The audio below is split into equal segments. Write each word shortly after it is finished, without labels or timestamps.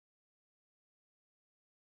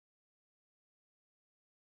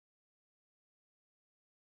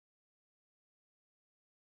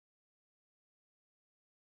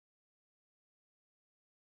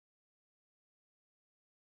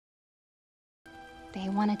They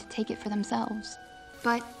wanted to take it for themselves.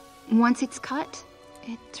 But once it's cut,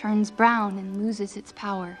 it turns brown and loses its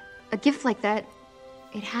power. A gift like that,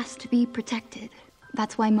 it has to be protected.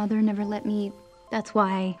 That's why Mother never let me... That's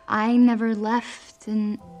why I never left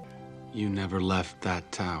and... You never left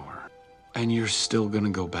that tower. And you're still gonna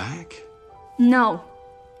go back? No.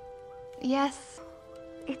 Yes,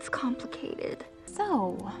 it's complicated.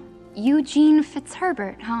 So, Eugene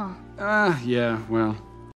Fitzherbert, huh? Yeah, well...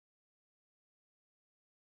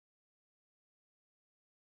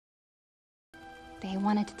 They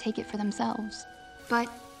wanted to take it for themselves. But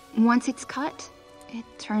once it's cut, it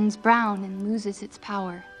turns brown and loses its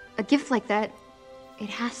power. A gift like that, it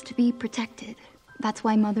has to be protected. That's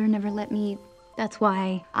why Mother never let me... That's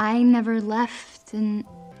why I never left and...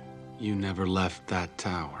 You never left that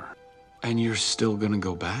tower. And you're still gonna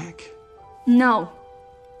go back? No.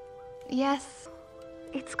 Yes,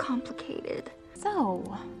 it's complicated.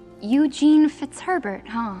 So, Eugene Fitzherbert,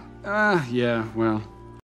 huh? Yeah, well...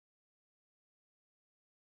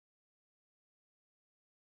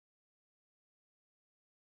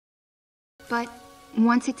 But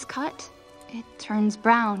once it's cut, it turns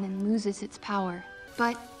brown and loses its power.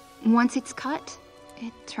 But once it's cut,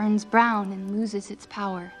 it turns brown and loses its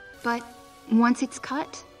power. But once it's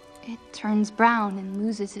cut, it turns brown and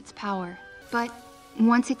loses its power. But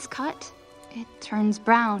once it's cut, it turns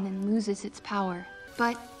brown and loses its power.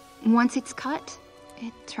 But once it's cut,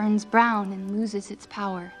 it turns brown and loses its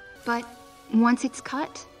power. But once it's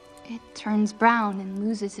cut, it turns brown and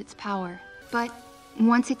loses its power. But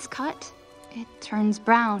once it's cut, it turns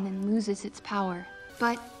brown and loses its power. But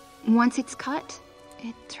once it's cut,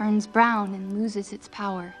 it turns brown and loses its power. But once it's cut, it turns brown and loses its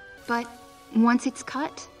power. But once it's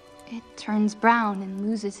cut, it turns brown and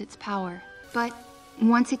loses its power. But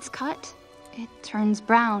once it's cut, it turns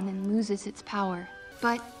brown and loses its power.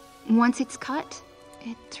 But once it's cut,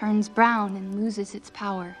 it turns brown and loses its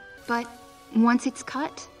power. But once it's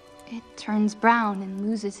cut, it turns brown and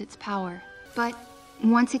loses its power. But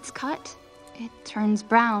once it's cut, it turns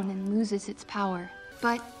brown and loses its power.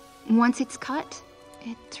 But once it's cut,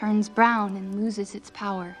 it turns brown and loses its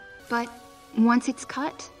power. But once it's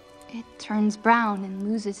cut, it turns brown and loses its power. But once it's cut, it turns brown and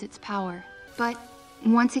loses its power. But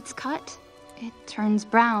once it's cut, it turns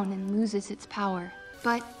brown and loses its power.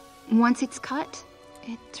 But once it's cut,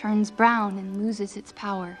 it turns brown and loses its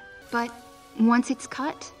power. But once it's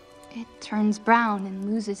cut, it turns brown and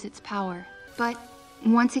loses its power. But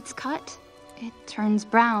once it's cut, it turns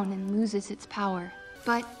brown and loses its power.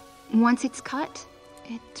 But once it's cut,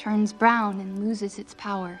 it turns brown and loses its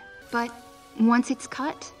power. But once it's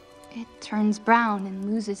cut, it turns brown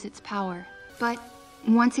and loses its power. But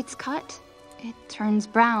once it's cut, it turns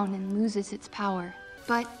brown and loses its power.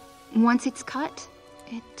 But once it's cut,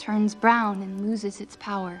 it turns brown and loses its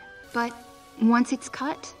power. But once it's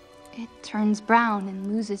cut, it turns brown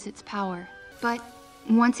and loses its power. But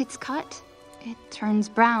once it's cut, it turns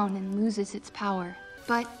brown and loses its power.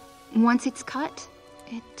 But once it's cut,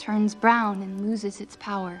 it turns brown and loses its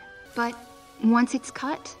power. But once it's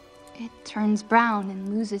cut, it turns brown and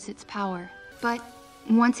loses its power. But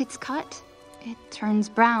once it's cut, it turns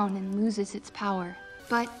brown and loses its power.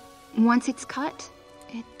 But once it's cut,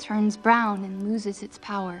 it turns brown and loses its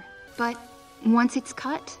power. But once it's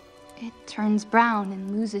cut, it turns brown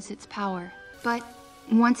and loses its power. But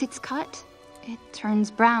once it's cut, it turns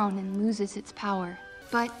brown and loses its power. But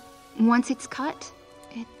once it's cut,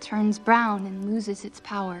 it turns brown and loses its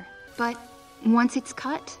power. But once it's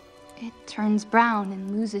cut, it turns brown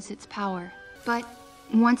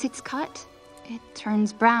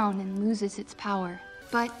and loses its power.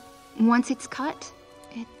 But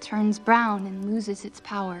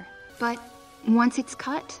once it's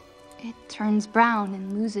cut, it turns brown and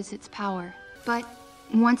loses its power. But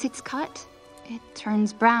once it's cut, it turns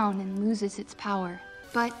brown and loses its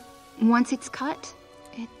power. But once it's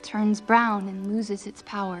cut, it turns brown and loses its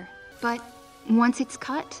power. But once it's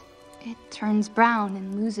cut, it turns brown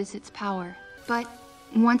and loses its power. But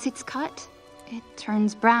once it's cut, it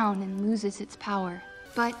turns brown and loses its power.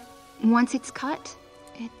 But once it's cut,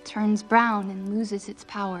 it turns brown and loses its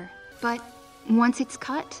power. But once it's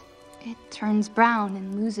cut, it turns brown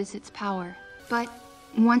and loses its power. But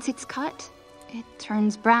once it's cut, it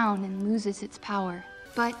turns brown and loses its power.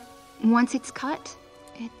 But once it's cut,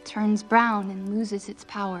 it turns brown and loses its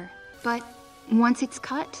power. But once it's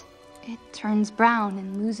cut, it turns brown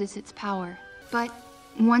and loses its power. But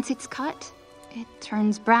once it's cut, it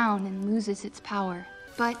turns brown and loses its power.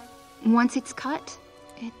 But once it's cut,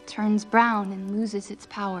 it turns brown and loses its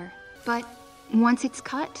power. But once it's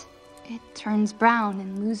cut, it turns brown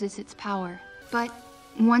and loses its power. But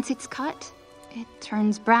once it's cut, it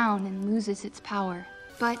turns brown and loses its power.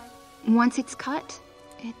 But once it's cut,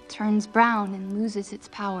 it turns brown and loses its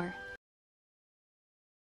power.